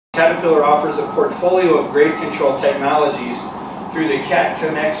Caterpillar offers a portfolio of grade control technologies through the Cat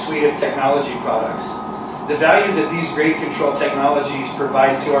Connect suite of technology products. The value that these grade control technologies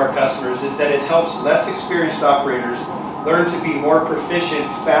provide to our customers is that it helps less experienced operators learn to be more proficient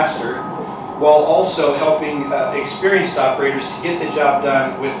faster, while also helping experienced operators to get the job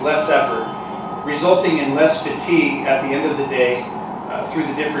done with less effort, resulting in less fatigue at the end of the day through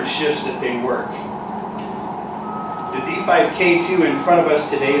the different shifts that they work. The D5K2 in front of us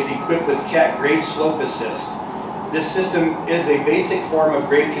today is equipped with Cat Grade Slope Assist. This system is a basic form of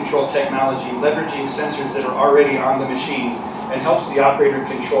grade control technology, leveraging sensors that are already on the machine and helps the operator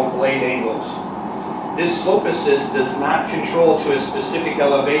control blade angles. This slope assist does not control to a specific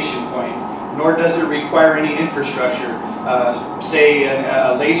elevation point, nor does it require any infrastructure, say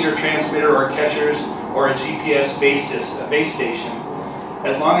a laser transmitter or catchers or a GPS base station.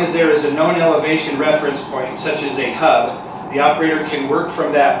 As long as there is a known elevation reference point, such as a hub, the operator can work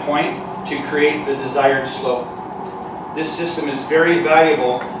from that point to create the desired slope. This system is very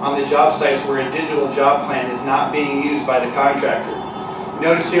valuable on the job sites where a digital job plan is not being used by the contractor.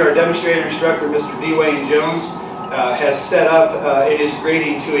 Notice here our demonstrator instructor, Mr. D. Wayne Jones, has set up in his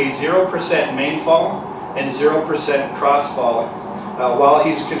grading to a 0% main fall and 0% cross fall while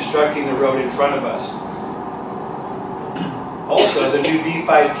he's constructing the road in front of us. Also, the new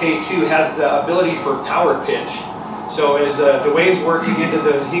D5K2 has the ability for power pitch. So as Dwayne's working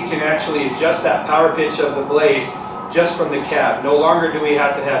he can actually adjust that power pitch of the blade just from the cab. No longer do we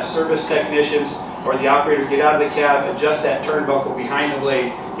have to have service technicians or the operator get out of the cab, adjust that turnbuckle behind the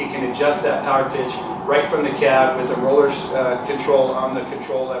blade. He can adjust that power pitch right from the cab with a roller control on the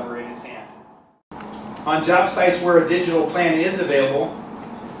control lever in his hand. On job sites where a digital plan is available,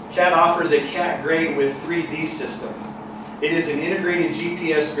 Cat offers a Cat Grade with 3D system. It is an integrated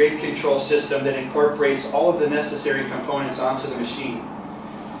GPS grade control system that incorporates all of the necessary components onto the machine.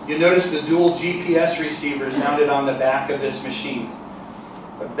 You'll notice the dual GPS receivers mounted on the back of this machine,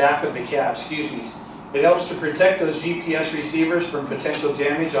 the back of the cab, excuse me. It helps to protect those GPS receivers from potential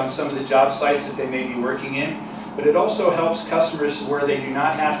damage on some of the job sites that they may be working in, but it also helps customers where they do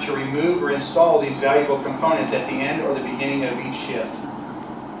not have to remove or install these valuable components at the end or the beginning of each shift.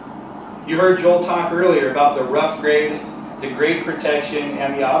 You heard Joel talk earlier about the rough grade, the grade protection,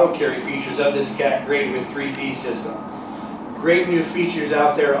 and the auto carry features of this Cat Grade with 3D system. Great new features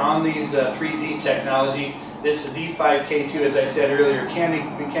out there on these 3D technology. This D5K2, as I said earlier,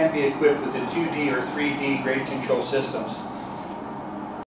 can be equipped with a 2D or 3D grade control systems.